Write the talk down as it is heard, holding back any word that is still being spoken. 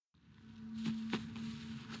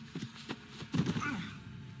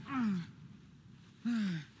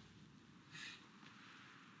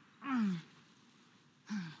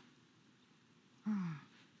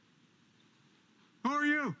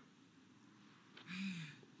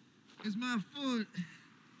It's my foot.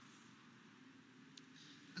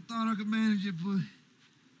 I thought I could manage it, but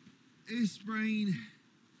it's sprained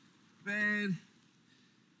bad.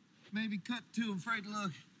 Maybe cut too, I'm afraid to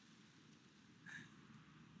look.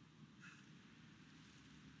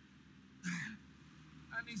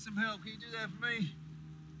 I need some help. Can you do that for me?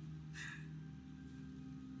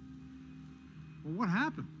 Well, what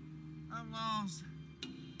happened? I'm lost.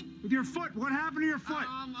 With your foot? What happened to your foot?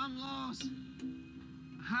 I'm lost.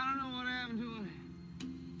 I don't know what happened to it.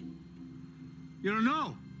 You don't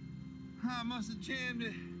know? I must have jammed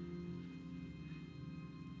it.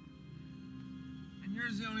 And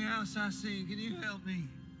yours is the only house I see. Can you help me?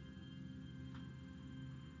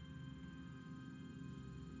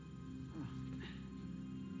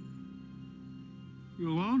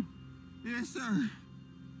 You alone? Yes, sir.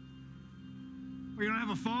 Well, you don't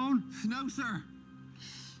have a phone? No, sir.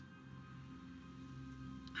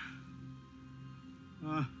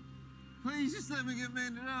 Please just let me get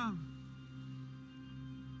mended up.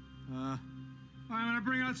 I'm gonna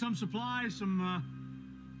bring out some supplies, some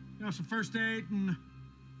first aid, and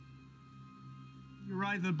you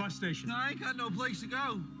ride to the bus station. No, I ain't got no place to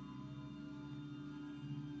go.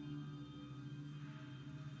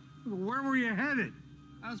 Where were you headed?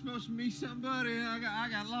 I was supposed to meet somebody. I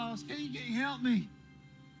got lost. Can you help me?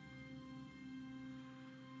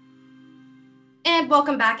 And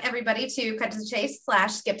welcome back, everybody, to Cut to the Chase /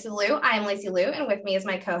 Skip to the Lou. I am Lacey Lou, and with me is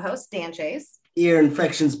my co-host, Dan Chase. Ear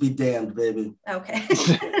infections be damned, baby. Okay.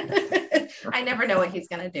 I never know what he's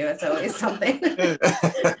going to do. It's always something.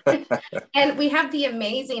 And we have the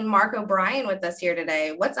amazing Mark O'Brien with us here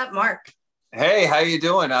today. What's up, Mark? Hey, how you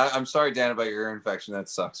doing? I'm sorry, Dan, about your ear infection. That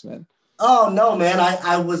sucks, man. Oh, no, man.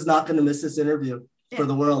 I was not going to miss this interview for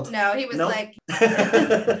the world. No, he was like...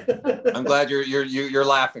 I'm glad you're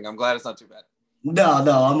laughing. I'm glad it's not too bad. No,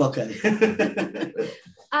 I'm okay.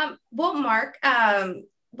 Well, Mark,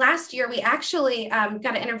 last year we actually got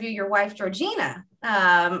to interview your wife, Georgina,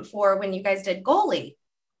 for when you guys did Goalie.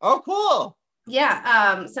 Oh, cool.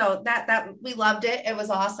 Yeah. So that we loved it. It was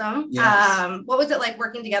awesome. Yes. What was it like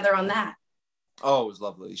working together on that? Oh, it was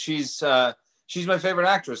lovely. She's my favorite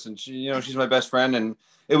actress, and she's my best friend, and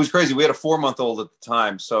it was crazy. We had a 4-month-old at the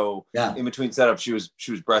time, so yeah. In between setups, she was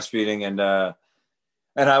breastfeeding,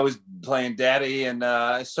 and I was playing daddy, and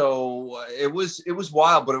so it was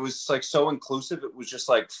wild, but it was like so inclusive. It was just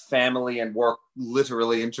like family and work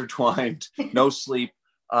literally intertwined, no sleep.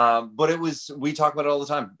 But we talk about it all the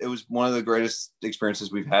time. It was one of the greatest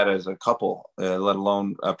experiences we've had as a couple, let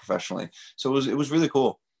alone professionally. So it was really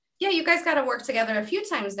cool. Yeah, you guys got to work together a few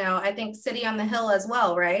times now. I think City on the Hill as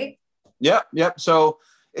well, right? Yeah. So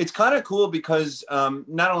it's kind of cool because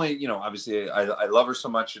not only, obviously I love her so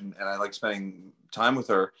much and I like spending time with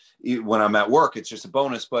her when I'm at work. It's just a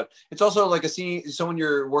bonus, but it's also like someone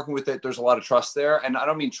you're working with, there's a lot of trust there. And I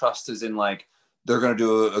don't mean trust as in like they're going to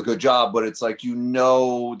do a good job, but it's like,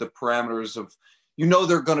 the parameters of,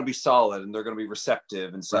 they're going to be solid and they're going to be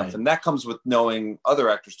receptive and stuff. Right. And that comes with knowing other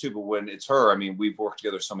actors too. But when it's her, I mean, we've worked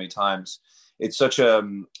together so many times. It's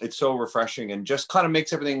it's so refreshing and just kind of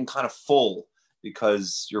makes everything kind of full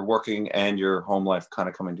because you're working and your home life kind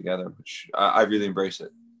of coming together, which I really embrace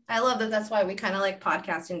it. I love that. That's why we kind of like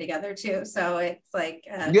podcasting together too. So it's like,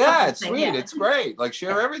 it's sweet. Yeah. It's great. Like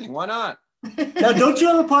share everything. Why not? Now, don't you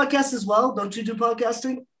have a podcast as well? Don't you do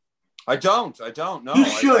podcasting? I don't. No. You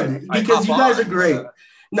should because you guys are great.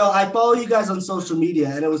 No, I follow you guys on social media,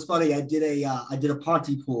 and it was funny. I did a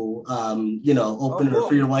Pontypool, opener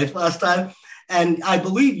for your wife last time, and I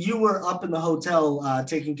believe you were up in the hotel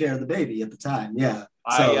taking care of the baby at the time. Yeah.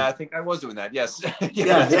 So, I think I was doing that. Yes.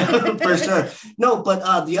 yeah, for sure. No,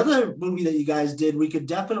 but the other movie that you guys did, we could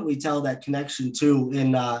definitely tell that connection too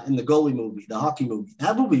in the Goalie movie, the hockey movie.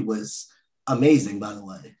 That movie was amazing, by the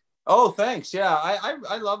way. Oh, thanks. Yeah,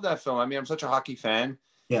 I love that film. I mean, I'm such a hockey fan,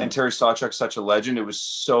 and Terry Sawchuk's such a legend. It was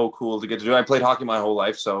so cool to get to do. I played hockey my whole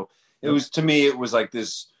life, so it was like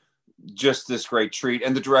this great treat.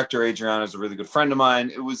 And the director Adriana is a really good friend of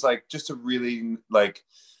mine. It was like just a really like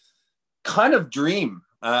kind of dream.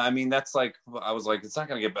 I mean, that's like I was like, it's not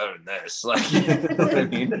gonna get better than this. Like, you know what I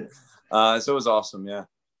mean? So it was awesome. Yeah.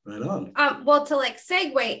 Right on. Well, to like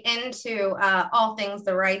segue into all things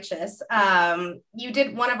The Righteous, you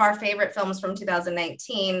did one of our favorite films from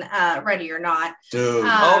 2019, Ready or Not. Dude.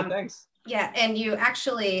 Oh, thanks. Yeah, and you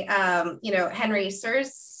actually, Henry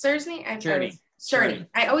Czerny. Czerny.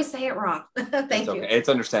 I always say it wrong. Thank you. Okay. It's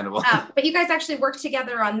understandable. But you guys actually worked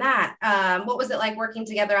together on that. What was it like working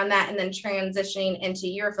together on that and then transitioning into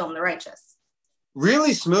your film, The Righteous?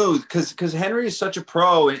 Really smooth because Henry is such a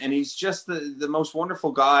pro and he's just the most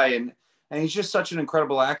wonderful guy. And and he's just such an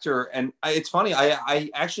incredible actor. And it's funny, I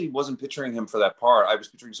actually wasn't picturing him for that part. I was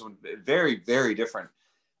picturing someone very, very different.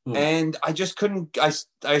 And I just couldn't. I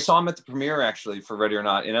saw him at the premiere actually for Ready or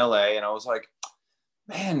Not in LA, and I was like,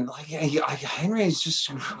 man, like Henry is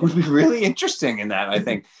just would be really interesting in that, I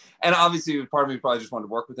think. And obviously, part of me probably just wanted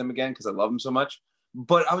to work with him again because I love him so much.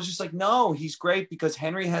 But I was just like, no, he's great because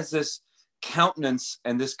Henry has this countenance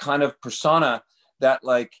and this kind of persona that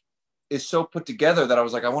like is so put together that I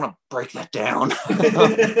was like, I want to break that down.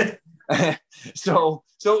 So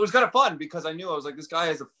it was kind of fun because I knew I was like, this guy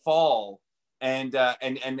has a fall. And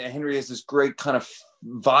Henry has this great kind of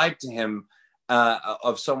vibe to him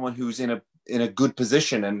of someone who's in a good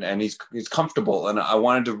position and he's comfortable. And I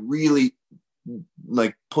wanted to really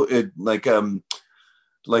like put it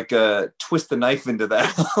twist the knife into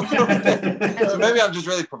that. So maybe I'm just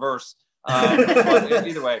really perverse. But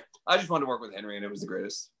either way, I just wanted to work with Henry and it was the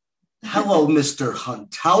greatest. Hello, Mr.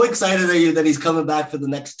 Hunt. How excited are you that he's coming back for the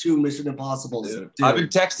next 2 Mission Impossibles? Dude. I've been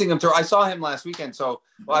texting him I saw him last weekend, so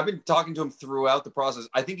I've been talking to him throughout the process.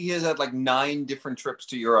 I think he has had like 9 different trips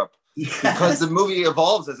to Europe because the movie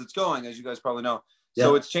evolves as it's going, as you guys probably know.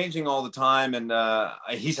 So it's changing all the time, and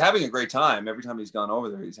he's having a great time. Every time he's gone over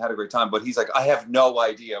there, he's had a great time. But he's like, I have no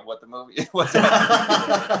idea what the movie is.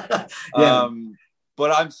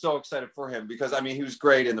 But I'm so excited for him because, I mean, he was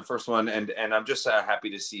great in the first one, and I'm just happy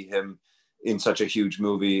to see him in such a huge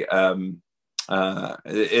movie.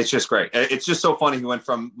 It's just great. It's just so funny he went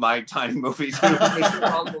from my tiny movie to Mission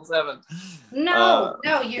Impossible 7. No,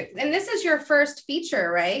 and this is your first feature,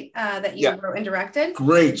 right? That you wrote and directed?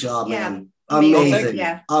 Great job, man. Amazing.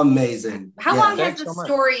 Amazing. How long has the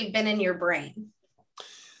story been in your brain?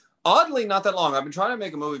 Oddly, not that long. I've been trying to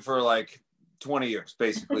make a movie for like 20 years,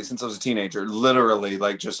 basically, since I was a teenager. Literally,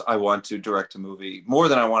 like, just I want to direct a movie more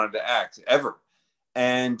than I wanted to act ever.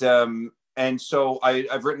 And so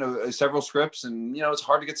I've written several scripts, and you know, it's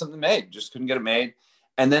hard to get something made. Just couldn't get it made.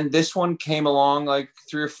 And then this one came along like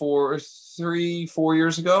 3 or 4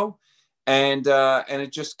 years ago, and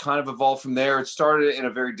it just kind of evolved from there. It started in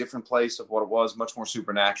a very different place of what it was, much more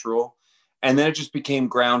supernatural. And then it just became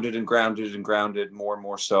grounded more and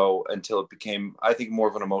more so until it became, I think, more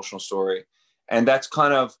of an emotional story. And that's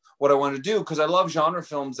kind of what I want to do, because I love genre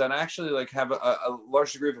films that actually like have a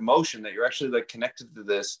large degree of emotion, that you're actually like connected to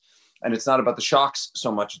this. And it's not about the shocks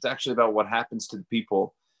so much. It's actually about what happens to the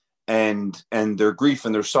people and their grief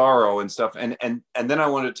and their sorrow and stuff. And then I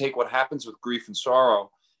want to take what happens with grief and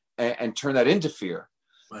sorrow and turn that into fear.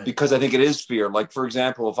 Right. Because I think it is fear. Like, for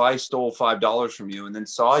example, if I stole $5 from you and then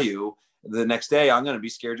saw you the next day, I'm going to be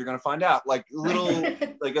scared you're going to find out. Like little,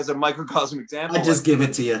 like as a microcosm example. I just give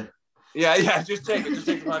it to you. Yeah, just take it. Just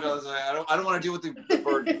take the $5. I don't want to deal with the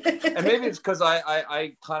burden. And maybe it's because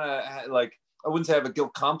I kind of like, I wouldn't say I have a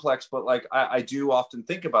guilt complex, but like I do often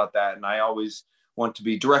think about that, and I always want to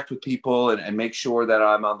be direct with people and make sure that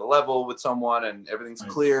I'm on the level with someone and everything's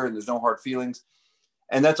clear and there's no hard feelings.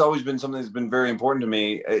 And that's always been something that's been very important to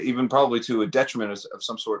me, even probably to a detriment of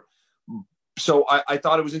some sort. So I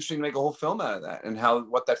thought it was interesting to make a whole film out of that and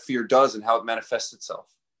what that fear does and how it manifests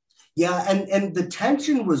itself. Yeah, and the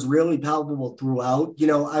tension was really palpable throughout. You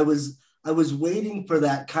know, I was waiting for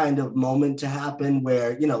that kind of moment to happen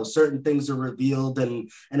where, you know, certain things are revealed and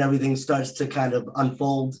everything starts to kind of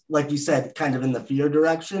unfold, like you said, kind of in the fear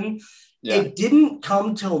direction. Yeah. It didn't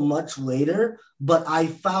come till much later, but I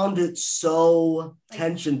found it so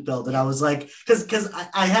tension filled. And I was like, because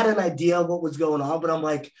I had an idea of what was going on, but I'm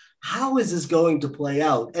like, how is this going to play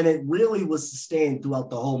out? And it really was sustained throughout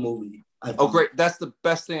the whole movie. Oh, great. That's the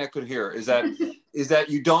best thing I could hear is that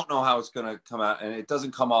you don't know how it's going to come out, and it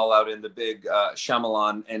doesn't come all out in the big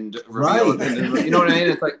Shyamalan and reveal. Right. You know what I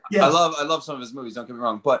mean? It's like, yeah. I love some of his movies, don't get me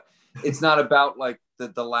wrong, but it's not about like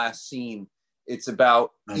the last scene. It's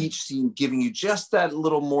about each scene giving you just that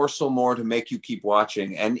little morsel more to make you keep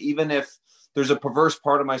watching. And even if there's a perverse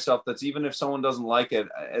part of myself even if someone doesn't like it,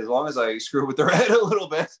 as long as I screw with their head a little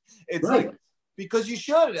bit, it's like, because you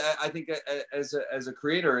should. I think as a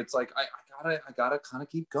creator, it's like I gotta kind of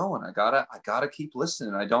keep going. I gotta keep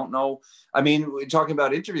listening. I don't know. I mean, talking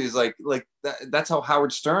about interviews, like that's how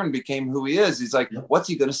Howard Stern became who he is. He's like, what's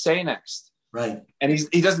he gonna say next? Right. And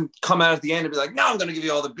he doesn't come out at the end and be like, no, I'm gonna give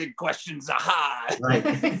you all the big questions. Aha. Right.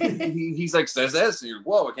 he's like, says this. And you're,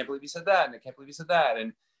 whoa, I can't believe he said that, and I can't believe he said that.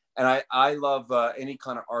 And I love any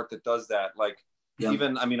kind of art that does that. Like. Yep.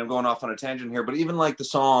 Even, I mean, I'm going off on a tangent here, but even like the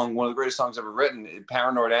song, one of the greatest songs ever written,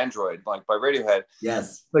 Paranoid Android, like by Radiohead.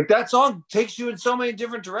 Yes. Like that song takes you in so many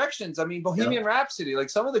different directions. I mean, Bohemian Rhapsody,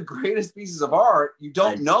 like some of the greatest pieces of art, you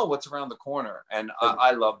don't know what's around the corner. And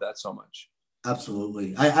I love that so much.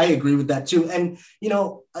 Absolutely. I agree with that too. And,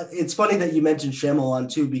 it's funny that you mentioned Shyamalan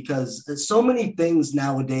too, because so many things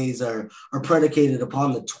nowadays are predicated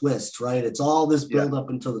upon the twist, right? It's all this build up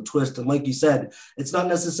until the twist. And like you said, it's not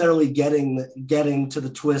necessarily getting to the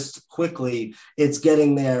twist quickly. It's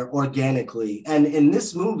getting there organically. And in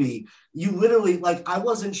this movie, you literally, like, I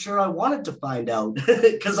wasn't sure I wanted to find out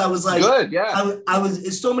because I was like, good, yeah. I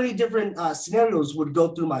was so many different scenarios would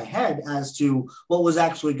go through my head as to what was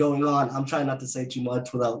actually going on. I'm trying not to say too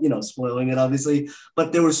much without, spoiling it, obviously,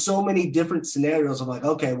 but there were so many different scenarios. I'm like,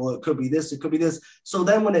 okay, well, it could be this, it could be this. So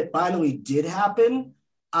then when it finally did happen,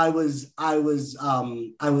 I was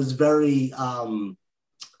very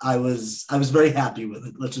happy with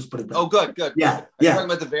it. Let's just put it that way. Oh, good. Yeah. Are you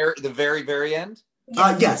talking about the very end?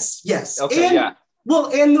 Yes. Okay, and, well,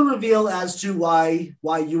 and the reveal as to why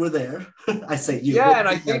you were there. I say you. Yeah, and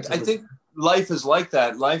I think life is like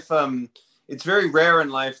that. Life, it's very rare in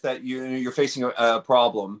life that you're facing a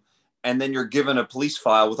problem, and then you're given a police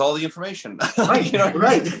file with all the information. Right,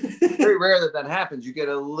 right. Very rare that happens. You get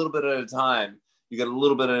a little bit at a time.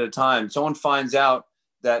 Someone finds out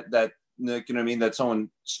that that someone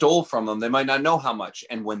stole from them. They might not know how much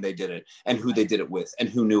and when they did it and who they did it with and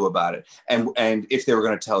who knew about it and if they were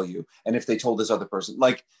going to tell you and if they told this other person.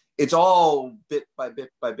 Like, it's all bit by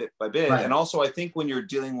bit by bit by bit. Right. And also I think when you're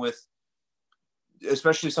dealing with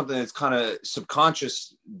especially something that's kind of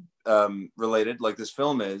subconscious related, like this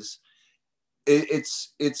film is,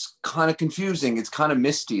 it's kind of confusing. It's kind of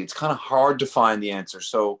misty. It's kind of hard to find the answer.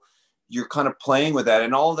 So you're kind of playing with that,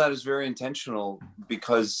 and all of that is very intentional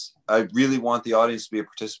because I really want the audience to be a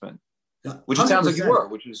participant, which it sounds like you were,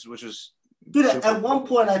 which is. Dude, at one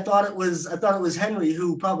point I thought it was Henry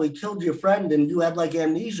who probably killed your friend, and you had like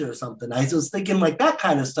amnesia or something. I was thinking like that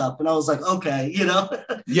kind of stuff, and I was like, okay,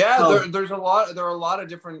 Yeah, so, there are a lot of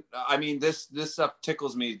different. I mean, this stuff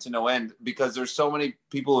tickles me to no end because there's so many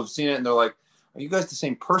people who've seen it, and they're like, are you guys the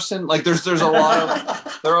same person? Like there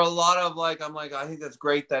are a lot of like, I'm like, I think that's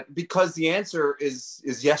great that because the answer is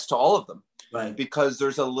yes to all of them. Right. Because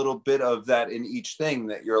there's a little bit of that in each thing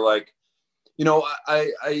that you're like,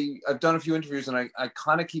 I've done a few interviews and I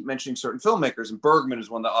kind of keep mentioning certain filmmakers, and Bergman is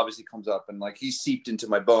one that obviously comes up and like he's seeped into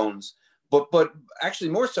my bones, but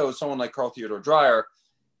actually more so is someone like Carl Theodor Dreyer,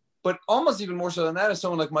 but almost even more so than that is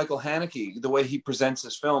someone like Michael Haneke, the way he presents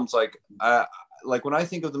his films. Like when I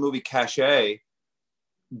think of the movie Cachet,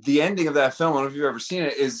 the ending of that film, I don't know if you've ever seen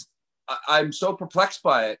it, is I'm so perplexed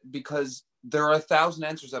by it because there are 1,000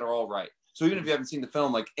 answers that are all right. So even if you haven't seen the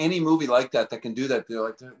film, like any movie like that can do that, they're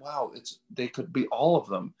like, wow, they could be all of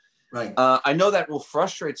them. Right. I know that will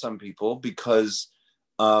frustrate some people because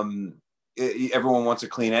everyone wants a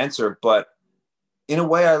clean answer, but in a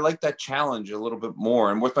way, I like that challenge a little bit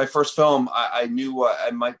more. And with my first film, I knew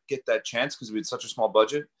I might get that chance because we had such a small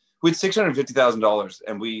budget. We had $650,000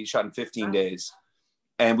 and we shot in 15 days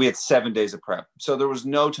and we had 7 days of prep. So there was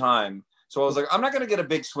no time. So I was like, I'm not going to get a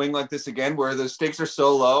big swing like this again, where the stakes are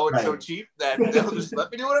so low and so cheap that they'll just let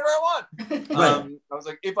me do whatever I want. Right. I was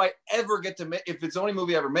like, if I ever get to make, if it's the only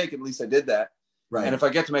movie I ever make, at least I did that. Right. And if I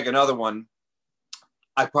get to make another one,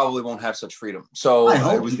 I probably won't have such freedom. So I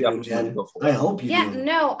hope you do. I hope you do. Yeah,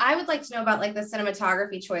 no, I would like to know about like the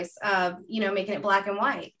cinematography choice of, making it black and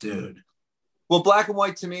white. Dude. Well, black and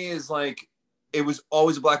white to me is like, it was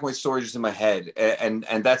always a black and white story just in my head. And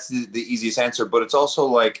that's the easiest answer. But it's also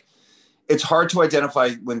like, it's hard to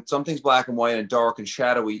identify when something's black and white and dark and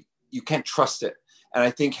shadowy, you can't trust it. And I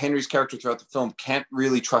think Henry's character throughout the film can't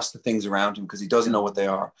really trust the things around him because he doesn't know what they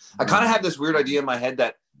are. I kind of have this weird idea in my head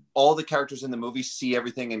that all the characters in the movie see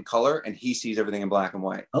everything in color and he sees everything in black and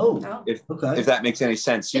white. If that makes any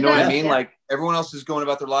sense. You know what I mean? Yeah. Like everyone else is going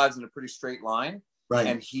about their lives in a pretty straight line. Right.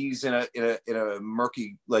 And he's in a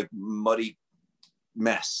murky, like muddy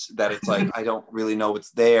mess that it's like, I don't really know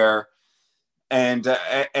what's there. And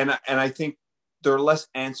I think there are less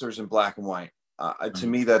answers in black and white. To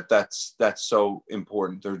me, that's so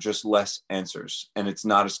important. There are just less answers, and it's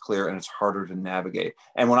not as clear, and it's harder to navigate.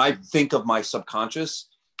 And when I think of my subconscious,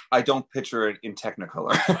 I don't picture it in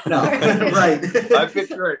Technicolor. No, right. I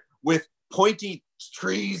picture it with pointy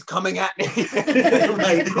trees coming at me,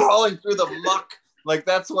 crawling through the muck. Like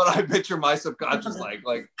that's what I picture my subconscious like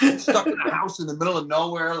stuck in a house in the middle of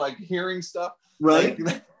nowhere, like hearing stuff. Right.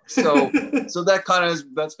 So that's kind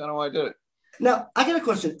of why I did it. Now, I got a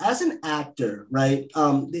question. As an actor, right?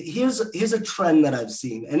 Here's a trend that I've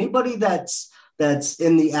seen. Anybody that's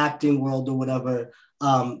in the acting world or whatever,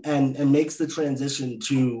 and makes the transition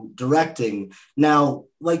to directing. Now,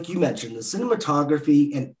 like you mentioned, the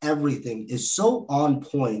cinematography and everything is so on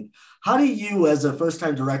point. How do you, as a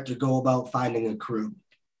first-time director, go about finding a crew?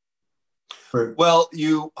 Well,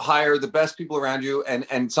 you hire the best people around you,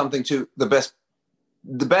 and something to the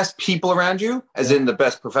best people around you, as in the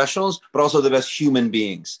best professionals, but also the best human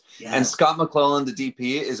beings. Yes. And Scott McClellan, the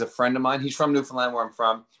DP, is a friend of mine. He's from Newfoundland, where I'm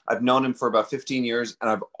from. I've known him for about 15 years, and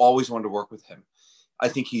I've always wanted to work with him. I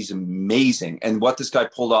think he's amazing. And what this guy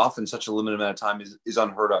pulled off in such a limited amount of time is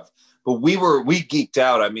unheard of. But we geeked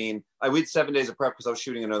out. I mean, I waited 7 days of prep because I was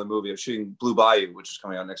shooting another movie. I was shooting Blue Bayou, which is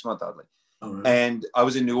coming out next month, oddly. Right. And I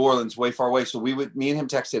was in New Orleans, way far away. So me and him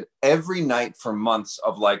texted every night for months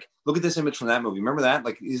of like, look at this image from that movie. Remember that?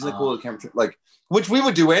 Like, isn't it cool? The camera, like, which we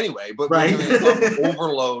would do anyway, but we're doing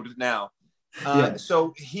overload now.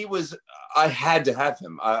 So I had to have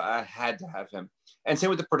him. I had to have him. And same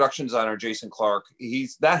with the production designer, Jason Clark.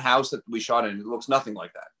 That house that we shot in, it looks nothing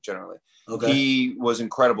like that generally. Okay. He was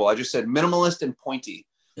incredible. I just said minimalist and pointy.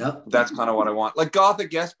 Yep. That's kind of what I want. Like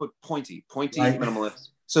Gothic, yes, but pointy, right. Minimalist.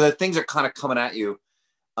 So that things are kind of coming at you.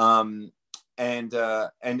 And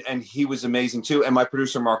he was amazing too. And my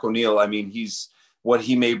producer, Mark O'Neill, I mean, what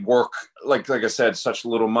he made work, like I said, such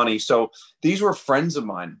little money. So these were friends of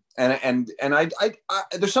mine. And I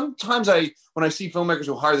there's sometimes when I see filmmakers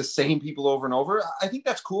who hire the same people over and over, I think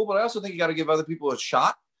that's cool, but I also think you got to give other people a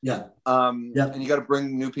shot. Yeah. And you got to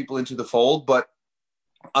bring new people into the fold. But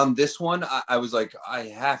on this one, I was like, I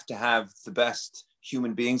have to have the best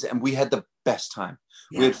human beings, and we had the best time.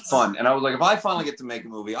 Yes. We had fun, and I was like, if I finally get to make a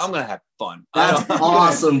movie, I'm gonna have fun. That's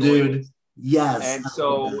awesome, dude. Yes. And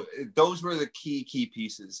so those were the key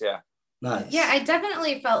pieces. Yeah. Nice. Yeah, I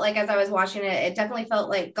definitely felt like as I was watching it, it definitely felt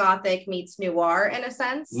like Gothic meets noir in a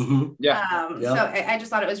sense. Mm-hmm. Yeah. So I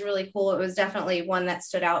just thought it was really cool. It was definitely one that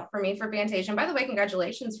stood out for me for Fantasia. By the way,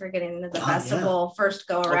 congratulations for getting into the festival first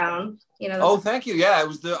go around. You know. Thank you. Yeah, it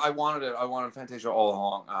was I wanted it. I wanted Fantasia all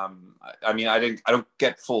along. I mean, I don't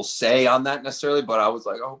get full say on that necessarily, but I was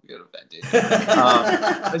like, oh, we get a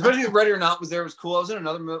Fantasia. Especially if Ready or Not was there. It was cool. I was in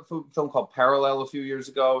another film called Parallel a few years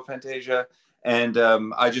ago, Fantasia. And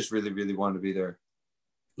I just really, really wanted to be there.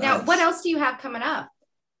 Now, what else do you have coming up?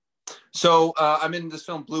 So I'm in this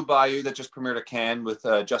film Blue Bayou that just premiered at Cannes with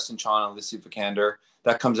Justin Chon and Alicia Vikander.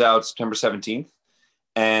 That comes out September 17th.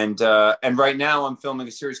 And right now I'm filming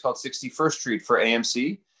a series called 61st Street for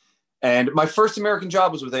AMC. And my first American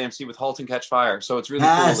job was with AMC with Halt and Catch Fire. So it's really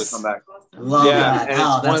cool to come back. Love that. And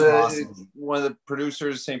that's awesome. One of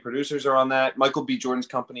the same producers are on that. Michael B. Jordan's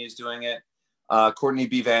company is doing it. Courtney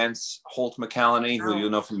B. Vance, Holt McCallany, who you'll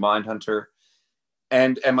know from Mindhunter,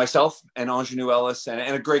 and myself and Ingenue Ellis, and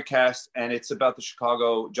a great cast. And it's about the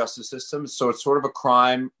Chicago justice system. So it's sort of a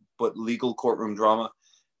crime, but legal courtroom drama.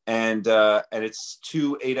 And it's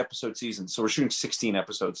 2 8-episode seasons. So we're shooting 16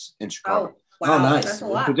 episodes in Chicago. Oh, wow. Nice. That's a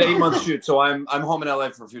lot. It's an 8-month shoot. So I'm home in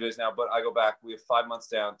LA for a few days now, but I go back. We have 5 months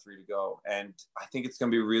down, 3 to go. And I think it's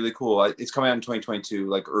going to be really cool. It's coming out in 2022,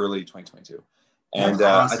 like early 2022. And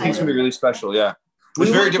awesome. I think it's going to be really special, yeah.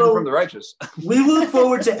 It's very different from The Righteous. We look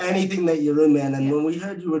forward to anything that you're in, man. And when we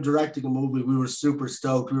heard you were directing a movie, we were super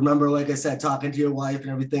stoked. Remember, like I said, talking to your wife and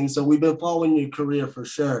everything. So we've been following your career for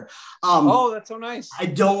sure. That's so nice. I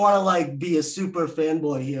don't want to be a super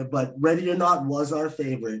fanboy here, but Ready or Not was our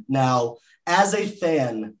favorite. Now, as a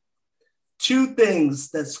fan, 2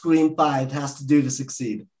 things that Scream 5 has to do to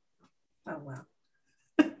succeed. Oh, wow.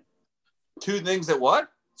 2 things that what?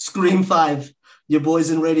 Scream 5. Your boys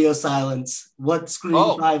in Radio Silence. What Scream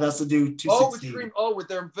 5 has to do to succeed? With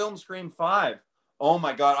their film Scream 5. Oh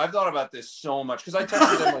my God, I've thought about this so much because I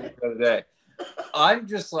texted them the other day. I'm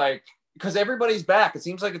just like, because everybody's back. It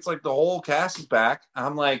seems like it's like the whole cast is back.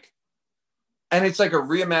 I'm like, and it's like a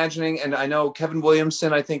reimagining. And I know Kevin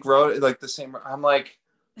Williamson, I think, wrote it like the same. I'm like,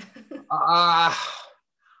 I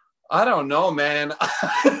don't know, man.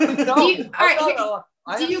 Do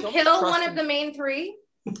you kill one of the main 3?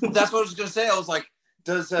 That's what I was gonna say. I was like,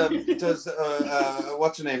 does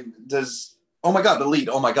what's her name? Oh my God, the lead.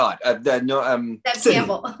 Oh my God, Neve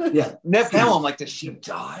Campbell. Yeah, Neve Campbell. I'm like, does she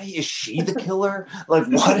die? Is she the killer? Like,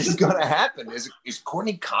 what is gonna happen? Is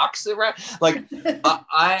Courtney Cox around? Like,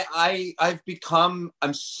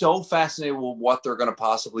 I'm so fascinated with what they're gonna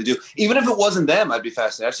possibly do. Even if it wasn't them, I'd be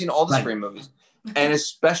fascinated. I've seen all the Scream movies, and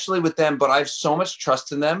especially with them. But I have so much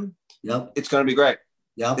trust in them. Yep, it's gonna be great.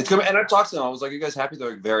 Yeah, it's gonna. And I talked to them. I was like, "You guys happy?" They're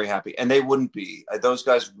like, very happy, and they wouldn't be. Those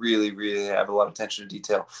guys really, really have a lot of attention to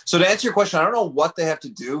detail. So to answer your question, I don't know what they have to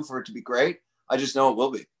do for it to be great. I just know it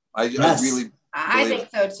will be. I really. I think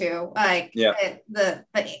so too. Like, the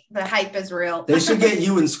hype is real. They should get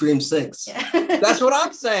you in Scream 6. That's what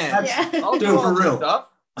I'm saying. I'll do it for real. Stuff.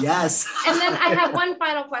 Yes. And then I have one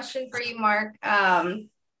final question for you, Mark.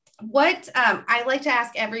 What I like to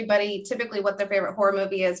ask everybody typically what their favorite horror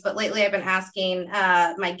movie is, but lately I've been asking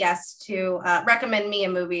my guests to recommend me a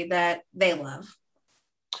movie that they love.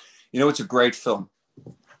 You know, it's a great film.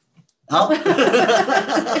 Oh.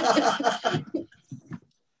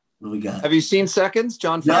 What do we got? Have you seen Seconds,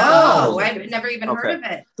 John? No, I've never even heard of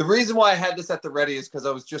it. The reason why I had this at the ready is because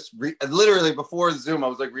I was just literally before Zoom, I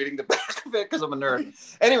was like reading the back of it because I'm a nerd.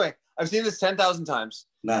 Anyway, I've seen this 10,000 times.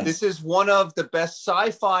 Nice. This is one of the best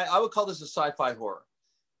sci-fi. I would call this a sci-fi horror.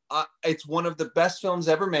 It's one of the best films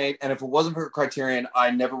ever made. And if it wasn't for Criterion,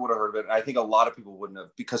 I never would have heard of it. I think a lot of people wouldn't have,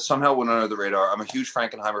 because somehow it went under the radar. I'm a huge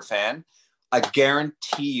Frankenheimer fan. I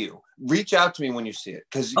guarantee you, reach out to me when you see it,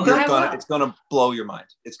 because it's gonna blow your mind.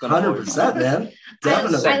 It's gonna 100%, man.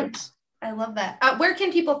 Definitely. I love that. Where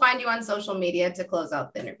can people find you on social media to close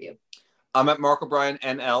out the interview? I'm at Mark O'Brien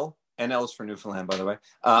NL. NL is for Newfoundland, by the way,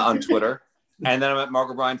 on Twitter. And then I'm at Mark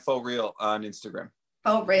O'Brien Faux Real on Instagram.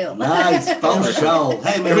 Faux Real. Nice. Faux show.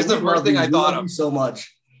 Hey, man. It was the first thing I thought of. So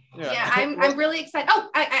much. Yeah, I'm really excited. Oh,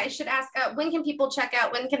 I should ask, when can people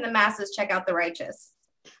when can the masses check out The Righteous?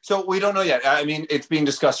 So we don't know yet. I mean, it's being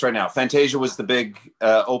discussed right now. Fantasia was the big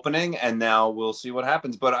opening, and now we'll see what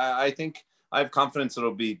happens. But I think I have confidence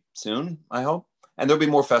it'll be soon, I hope. And there'll be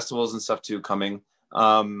more festivals and stuff too coming.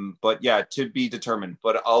 But yeah, to be determined.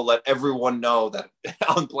 But I'll let everyone know that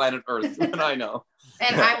on planet Earth when I know.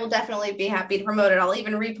 And I will definitely be happy to promote it. I'll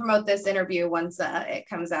even re-promote this interview once it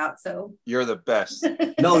comes out. So you're the best.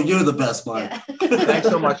 No, you're the best, Mark. Yeah. Thanks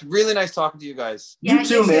so much. Really nice talking to you guys. You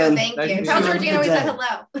too, man. Thank you. Tell Georgina we said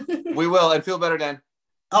hello. We will. And feel better, Dan.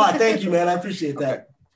 Oh, thank you, man. I appreciate that. Okay.